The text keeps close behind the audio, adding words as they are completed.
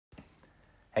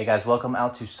Hey guys, welcome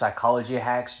out to Psychology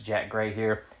Hacks. Jack Gray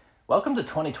here. Welcome to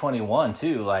 2021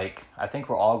 too. I think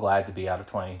we're all glad to be out of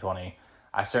 2020.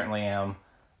 I certainly am.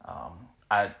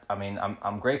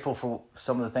 I'm grateful for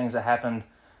some of the things that happened,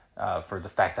 for the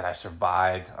fact that I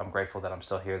survived. I'm grateful that I'm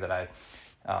still here, that I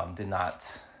did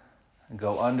not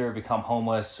go under, become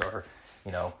homeless, or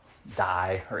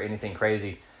die or anything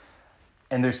crazy.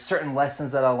 And there's certain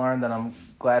lessons that I learned that I'm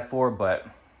glad for, but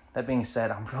that being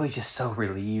said, I'm really just so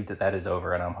relieved that that is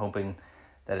over, and I'm hoping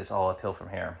that it's all uphill from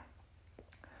here.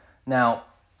 Now,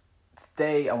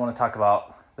 today I want to talk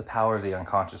about the power of the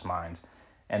unconscious mind.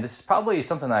 And this is probably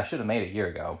something that I should have made a year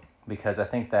ago, because I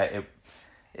think that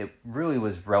it really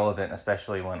was relevant,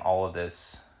 especially when all of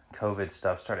this COVID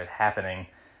stuff started happening.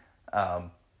 And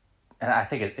I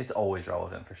think it's always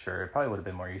relevant for sure. It probably would have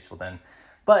been more useful then.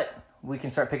 But we can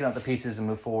start picking up the pieces and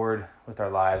move forward with our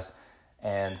lives.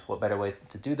 And what better way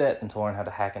to do that than to learn how to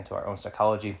hack into our own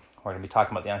psychology? We're going to be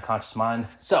talking about the unconscious mind.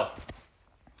 So,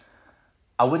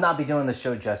 I would not be doing this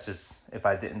show justice if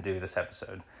I didn't do this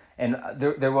episode. And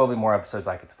there will be more episodes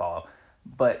like it to follow.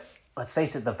 But let's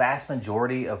face it, the vast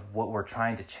majority of what we're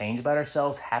trying to change about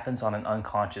ourselves happens on an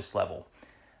unconscious level.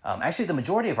 Actually, the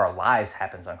majority of our lives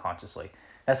happens unconsciously.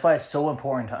 That's why it's so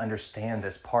important to understand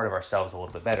this part of ourselves a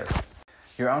little bit better.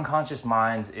 Your unconscious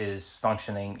mind is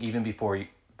functioning even before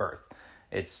birth.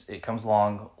 It comes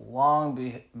along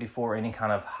long before any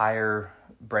kind of higher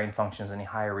brain functions, any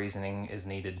higher reasoning is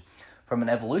needed. From an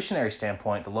evolutionary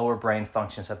standpoint, the lower brain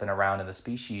functions have been around in the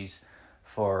species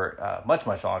for much,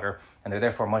 much longer, and they're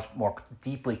therefore much more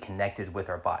deeply connected with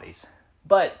our bodies.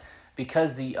 But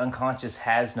because the unconscious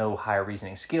has no higher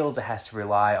reasoning skills, it has to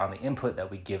rely on the input that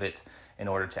we give it in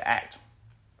order to act.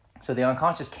 So the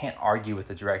unconscious can't argue with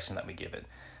the direction that we give it.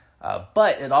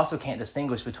 But it also can't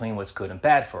distinguish between what's good and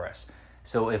bad for us.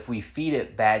 So if we feed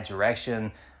it bad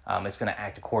direction, it's going to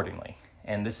act accordingly.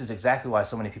 And this is exactly why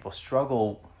so many people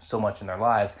struggle so much in their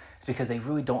lives. It's because they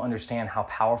really don't understand how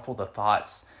powerful the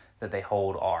thoughts that they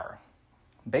hold are.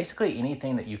 Basically,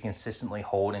 anything that you consistently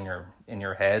hold in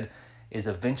your head is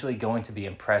eventually going to be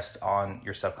impressed on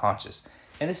your subconscious.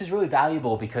 And this is really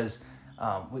valuable because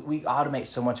we automate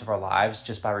so much of our lives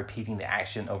just by repeating the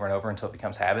action over and over until it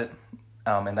becomes habit.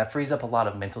 And that frees up a lot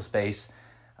of mental space,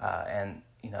 and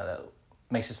that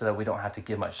makes it so that we don't have to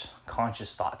give much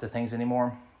conscious thought to things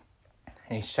anymore.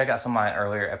 And you should check out some of my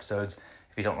earlier episodes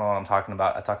if you don't know what I'm talking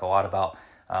about. I talk a lot about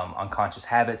unconscious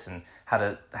habits and how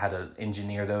to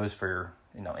engineer those for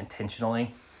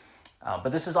intentionally.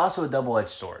 But this is also a double-edged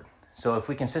sword. So if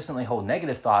we consistently hold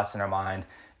negative thoughts in our mind,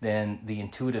 then the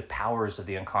intuitive powers of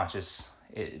the unconscious,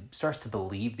 it starts to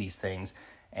believe these things,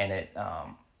 and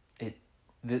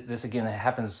this again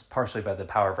happens partially by the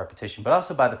power of repetition, but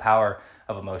also by the power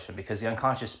of emotion, because the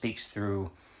unconscious speaks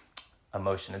through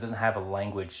emotion. It doesn't have a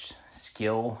language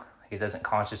skill. It doesn't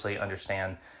consciously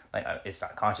understand, it's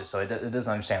not conscious, so it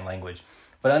doesn't understand language,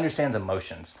 but it understands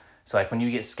emotions. So like when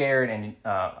you get scared, and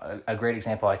a great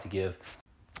example I like to give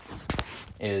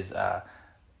is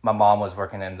my mom was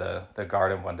working in the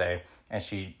garden one day, and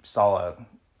she saw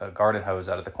a garden hose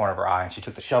out of the corner of her eye, and she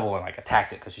took the shovel and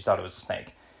attacked it because she thought it was a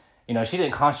snake. She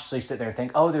didn't consciously sit there and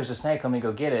think, oh, there's a snake, let me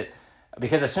go get it.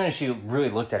 Because as soon as she really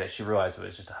looked at it, she realized it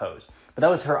was just a hose. But that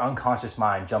was her unconscious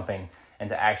mind jumping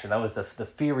into action. That was the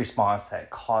fear response that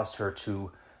caused her to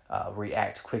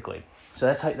react quickly. So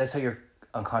that's how your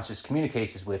unconscious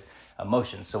communicates, is with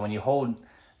emotions. So when you hold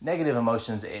negative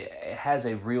emotions, it has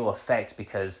a real effect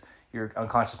because your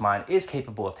unconscious mind is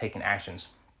capable of taking actions.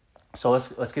 So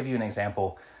let's give you an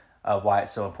example of why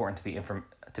it's so important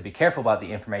to be careful about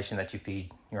the information that you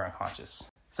feed your unconscious.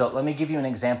 So let me give you an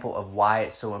example of why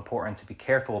it's so important to be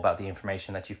careful about the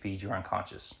information that you feed your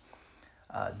unconscious.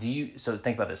 So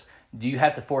think about this. Do you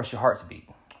have to force your heart to beat?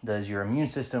 Does your immune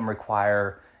system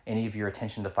require any of your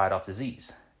attention to fight off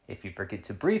disease? If you forget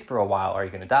to breathe for a while, are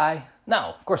you going to die?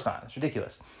 No, of course not. It's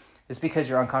ridiculous. It's because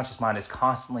your unconscious mind is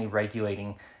constantly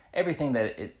regulating everything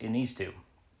that it needs to.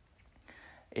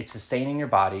 It's sustaining your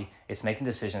body. It's making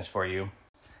decisions for you.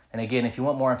 And again, if you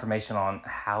want more information on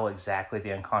how exactly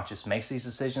the unconscious makes these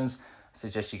decisions, I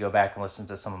suggest you go back and listen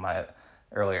to some of my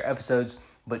earlier episodes.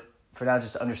 But for now,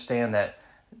 just understand that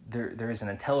there is an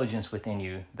intelligence within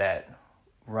you that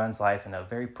runs life in a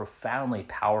very profoundly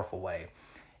powerful way.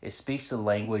 It speaks the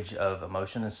language of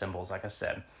emotion and symbols, like I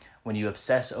said. When you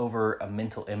obsess over a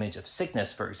mental image of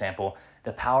sickness, for example,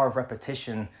 the power of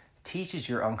repetition teaches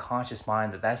your unconscious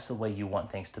mind that that's the way you want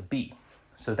things to be.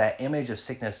 So that image of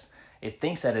sickness, it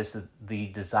thinks that is the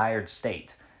desired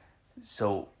state.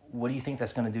 So what do you think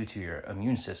that's going to do to your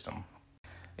immune system?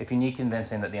 If you need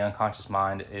convincing that the unconscious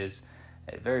mind is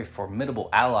a very formidable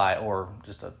ally, or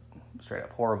just a straight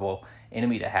up horrible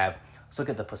enemy to have. Let's look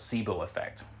at the placebo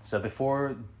effect. So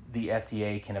before the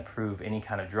FDA can approve any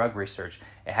kind of drug research,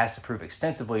 it has to prove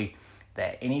extensively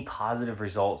that any positive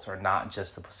results are not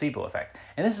just the placebo effect.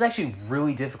 And this is actually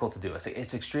really difficult to do.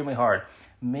 It's extremely hard.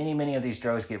 Many of these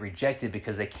drugs get rejected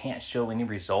because they can't show any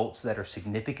results that are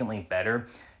significantly better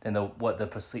than what the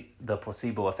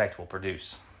placebo effect will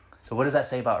produce. So what does that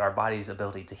say about our body's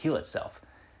ability to heal itself?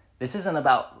 This isn't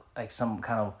about like some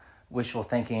kind of wishful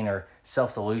thinking or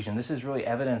self-delusion. This is really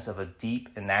evidence of a deep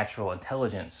and natural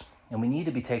intelligence, and we need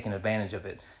to be taking advantage of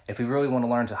it. If we really want to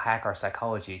learn to hack our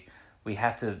psychology, we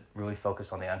have to really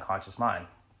focus on the unconscious mind.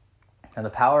 And the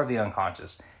power of the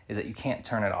unconscious is that you can't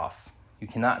turn it off. You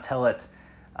cannot tell it,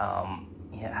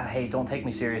 hey, don't take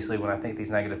me seriously when I think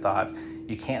these negative thoughts.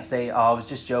 You can't say, oh, I was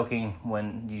just joking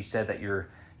when you said that your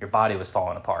body was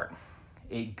falling apart.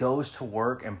 It goes to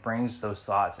work and brings those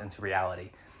thoughts into reality.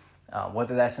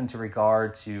 Whether that's into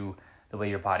regard to the way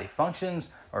your body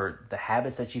functions or the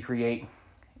habits that you create.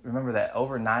 Remember that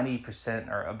over 90%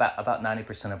 or about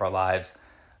 90% of our lives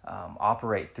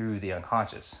operate through the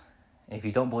unconscious. And if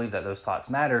you don't believe that those thoughts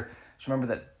matter, just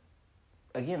remember that,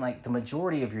 again, like the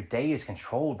majority of your day is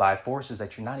controlled by forces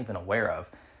that you're not even aware of.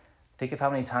 Think of how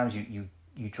many times you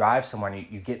drive somewhere and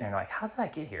you get there and you're like, how did I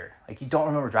get here? Like you don't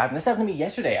remember driving. This happened to me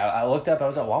yesterday. I looked up, I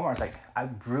was at Walmart. I was like, I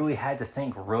really had to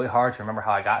think really hard to remember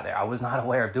how I got there. I was not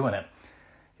aware of doing it.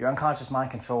 Your unconscious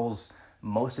mind controls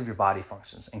most of your body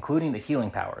functions, including the healing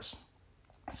powers.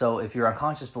 So if your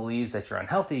unconscious believes that you're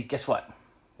unhealthy, guess what?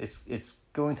 It's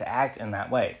going to act in that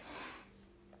way.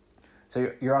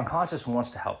 So your unconscious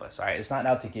wants to help us, all right? It's not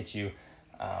out to get you.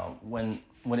 When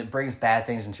it brings bad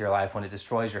things into your life, when it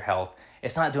destroys your health,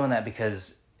 it's not doing that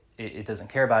because it doesn't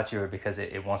care about you or because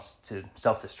it wants to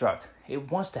self-destruct.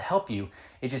 It wants to help you.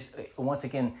 It just, once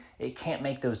again, it can't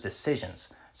make those decisions.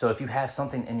 So if you have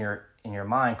something in your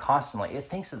mind constantly, it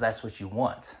thinks that that's what you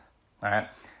want, all right?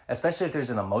 Especially if there's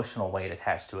an emotional weight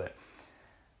attached to it.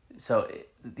 So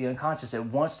the unconscious, it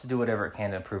wants to do whatever it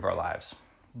can to improve our lives,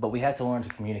 but we have to learn to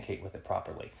communicate with it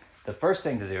properly. The first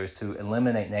thing to do is to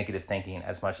eliminate negative thinking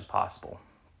as much as possible.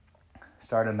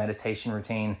 Start a meditation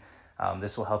routine.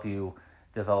 This will help you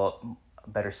develop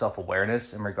better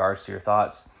self-awareness in regards to your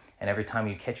thoughts. And every time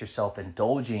you catch yourself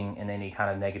indulging in any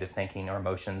kind of negative thinking or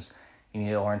emotions, you need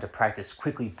to learn to practice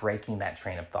quickly breaking that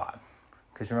train of thought.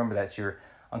 Because remember that your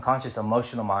unconscious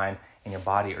emotional mind and your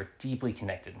body are deeply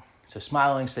connected. So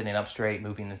smiling, sitting up straight,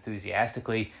 moving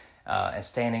enthusiastically, and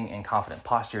standing in confident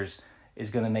postures is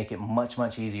going to make it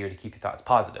much easier to keep your thoughts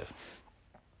positive.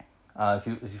 If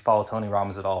you follow Tony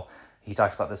Robbins at all, he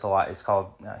talks about this a lot. It's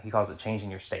called he calls it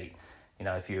changing your state. You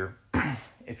know, if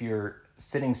you're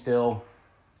sitting still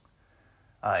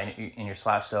and you're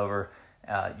slouched over,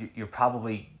 you're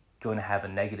probably going to have a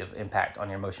negative impact on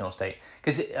your emotional state.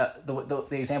 Because the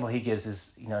example he gives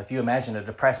is, you know, if you imagine a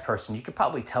depressed person, you could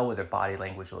probably tell what their body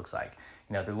language looks like.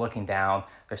 You know, they're looking down,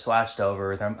 they're slouched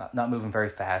over, they're not moving very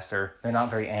fast, they're not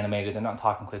very animated, they're not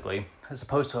talking quickly. As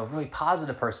opposed to a really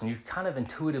positive person, you kind of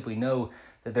intuitively know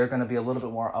that they're going to be a little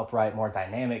bit more upright, more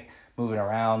dynamic, moving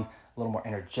around, a little more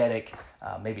energetic,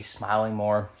 maybe smiling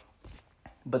more.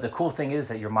 But the cool thing is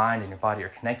that your mind and your body are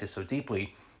connected so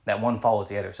deeply that one follows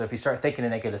the other. So if you start thinking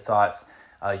of negative thoughts,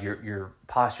 your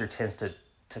posture tends to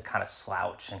kind of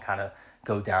slouch and kind of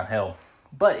go downhill.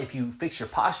 But if you fix your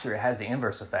posture, it has the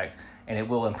inverse effect, and it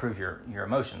will improve your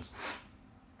emotions.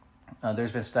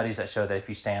 There's been studies that show that if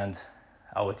you stand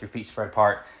with your feet spread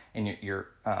apart and your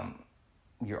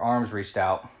arms reached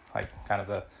out, like kind of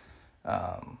the,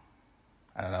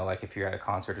 I don't know, like if you're at a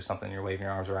concert or something, you're waving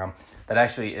your arms around, that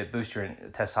actually it boosts your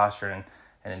testosterone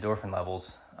and endorphin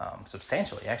levels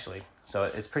substantially, actually. So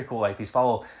it's pretty cool. Like these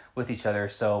follow with each other.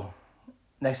 So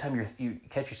next time you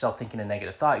catch yourself thinking a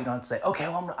negative thought, you don't have to say, okay,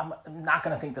 well, I'm not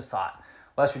going to think this thought.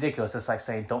 Well, that's ridiculous. It's like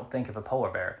saying, don't think of a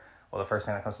polar bear. Well, the first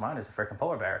thing that comes to mind is a freaking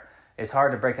polar bear. It's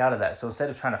hard to break out of that. So instead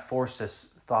of trying to force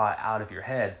this thought out of your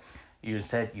head, you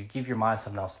give your mind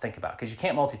something else to think about. Because you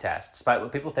can't multitask. Despite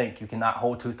what people think, you cannot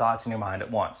hold two thoughts in your mind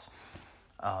at once.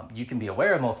 You can be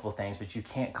aware of multiple things, but you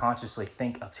can't consciously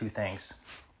think of two things.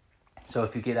 So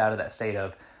if you get out of that state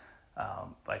of,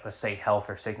 like let's say health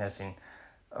or sickness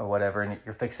or whatever, and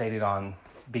you're fixated on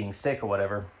being sick or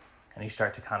whatever, and you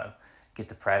start to kind of get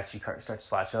depressed, you start to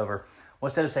slouch over. Well,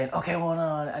 instead of saying, okay, well,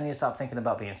 no, I need to stop thinking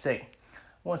about being sick.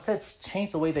 Well, instead,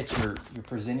 change the way that you're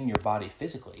presenting your body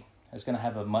physically. It's going to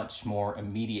have a much more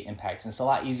immediate impact. And it's a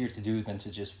lot easier to do than to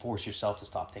just force yourself to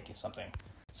stop thinking something.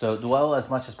 So dwell as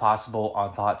much as possible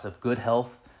on thoughts of good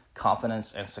health,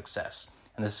 confidence, and success.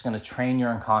 And this is going to train your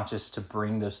unconscious to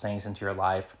bring those things into your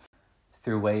life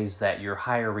through ways that your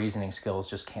higher reasoning skills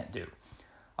just can't do.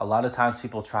 A lot of times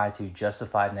people try to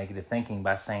justify negative thinking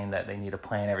by saying that they need to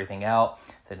plan everything out,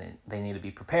 that they need to be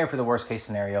prepared for the worst case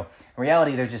scenario. In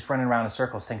reality, they're just running around in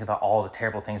circles thinking about all the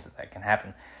terrible things that can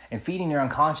happen. And feeding your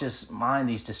unconscious mind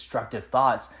these destructive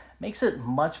thoughts makes it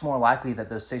much more likely that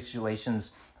those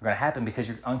situations are going to happen, because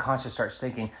your unconscious starts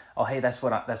thinking, oh, hey, that's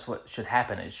what should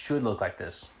happen. It should look like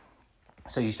this.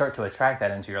 So you start to attract that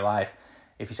into your life.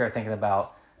 If you start thinking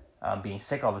about being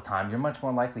sick all the time, you're much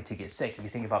more likely to get sick. If you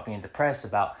think about being depressed,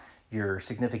 about your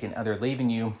significant other leaving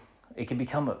you, it can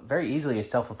become very easily a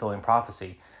self-fulfilling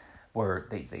prophecy where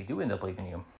they do end up leaving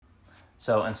you.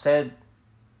 So instead,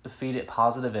 feed it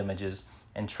positive images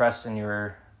and trust in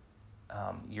your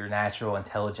natural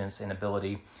intelligence and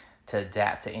ability to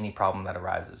adapt to any problem that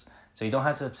arises. So you don't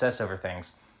have to obsess over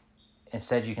things.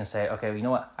 Instead, you can say, okay, you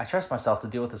know what? I trust myself to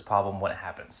deal with this problem when it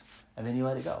happens. And then you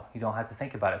let it go. You don't have to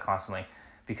think about it constantly,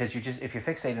 because if you're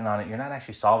fixating on it, you're not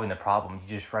actually solving the problem.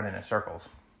 You just run in circles.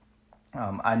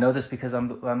 I know this because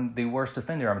I'm the worst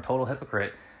offender. I'm a total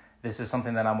hypocrite. This is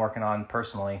something that I'm working on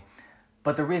personally.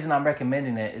 But the reason I'm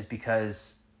recommending it is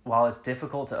because while it's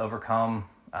difficult to overcome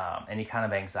any kind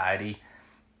of anxiety,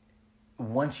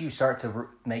 once you start to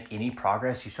make any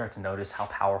progress, you start to notice how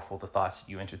powerful the thoughts that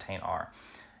you entertain are.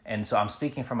 And so I'm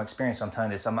speaking from experience. I'm telling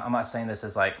this. I'm not saying this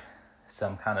as like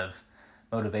some kind of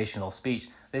motivational speech.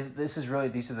 These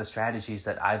are the strategies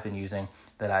that I've been using,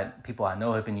 that people I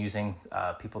know have been using,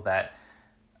 people that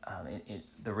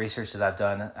the research that I've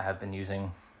done I have been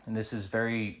using. And this is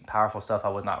very powerful stuff. I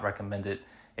would not recommend it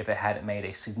if it hadn't made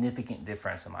a significant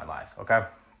difference in my life. Okay,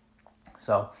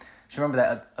 so just remember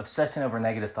that obsessing over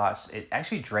negative thoughts, it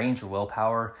actually drains your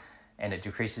willpower and it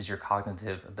decreases your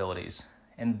cognitive abilities.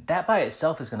 And that by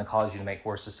itself is going to cause you to make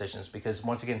worse decisions, because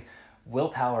once again,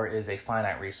 willpower is a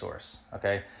finite resource,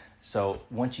 okay? So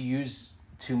once you use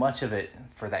too much of it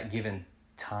for that given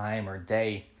time or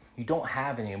day, you don't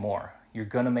have any more. You're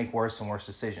going to make worse and worse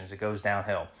decisions. It goes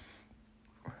downhill.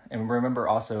 And remember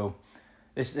also,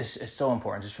 this is so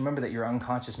important. Just remember that your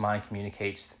unconscious mind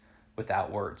communicates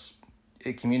without words.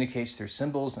 It communicates through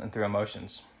symbols and through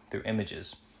emotions, through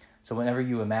images. So whenever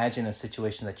you imagine a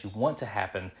situation that you want to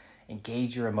happen,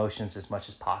 engage your emotions as much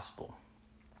as possible.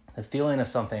 The feeling of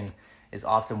something is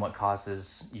often what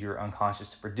causes your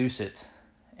unconscious to produce it.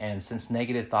 And since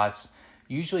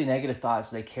usually negative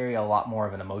thoughts, they carry a lot more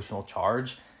of an emotional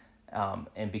charge.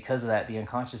 And because of that, the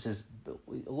unconscious is a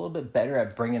little bit better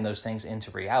at bringing those things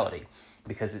into reality,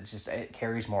 because it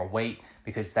carries more weight,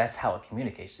 because that's how it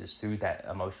communicates, is through that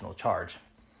emotional charge.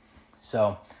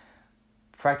 So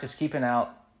practice keeping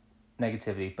out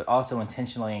negativity, but also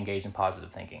intentionally engage in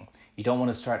positive thinking. You don't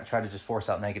want to try to just force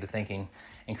out negative thinking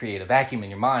and create a vacuum in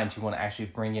your mind. You want to actually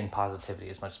bring in positivity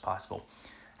as much as possible.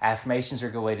 Affirmations are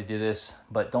a good way to do this,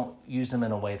 but don't use them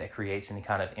in a way that creates any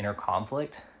kind of inner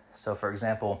conflict. So for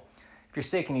example, if you're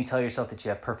sick and you tell yourself that you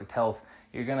have perfect health,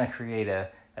 you're going to create a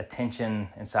tension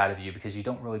inside of you, because you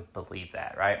don't really believe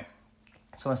that, right?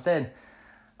 So instead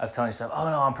of telling yourself, oh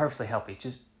no, I'm perfectly healthy,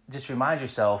 just remind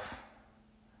yourself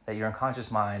that your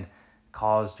unconscious mind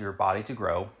caused your body to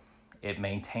grow. It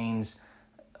maintains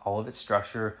all of its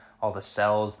structure, all the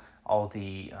cells, all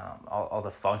the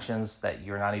functions that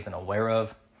you're not even aware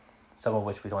of, some of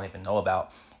which we don't even know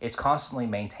about. It's constantly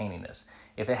maintaining this.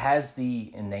 If it has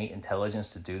the innate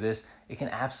intelligence to do this, it can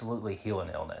absolutely heal an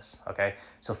illness, okay?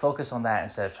 So focus on that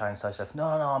instead of trying to tell yourself, no,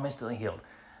 I'm instantly healed.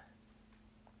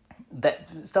 That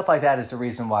stuff like that is the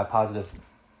reason why positive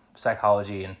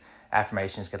psychology and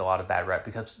affirmations get a lot of bad rep,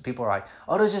 because people are like,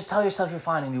 oh, just tell yourself you're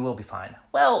fine and you will be fine.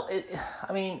 Well,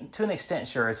 to an extent,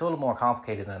 sure. It's a little more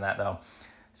complicated than that, though.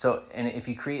 So, and if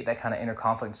you create that kind of inner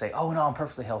conflict and say, oh, no, I'm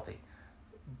perfectly healthy,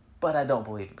 but I don't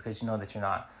believe it because you know that you're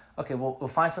not. Okay, well, we'll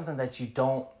find something that you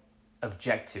don't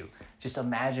object to. Just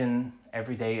imagine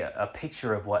every day a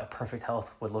picture of what perfect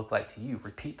health would look like to you.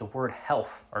 Repeat the word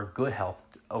health or good health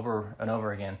over and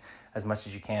over again as much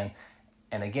as you can.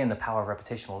 And again, the power of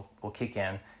repetition will kick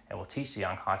in and will teach the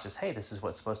unconscious, hey, this is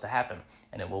what's supposed to happen,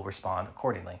 and it will respond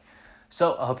accordingly.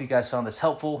 So I hope you guys found this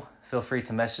helpful. Feel free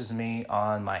to message me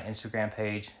on my Instagram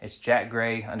page. It's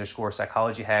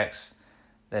JackGray_psychology hacks.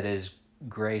 That is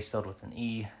Gray spelled with an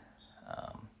E.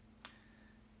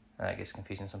 That gets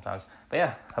confusing sometimes. But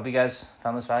yeah, hope you guys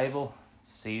found this valuable.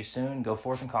 See you soon. Go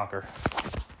forth and conquer.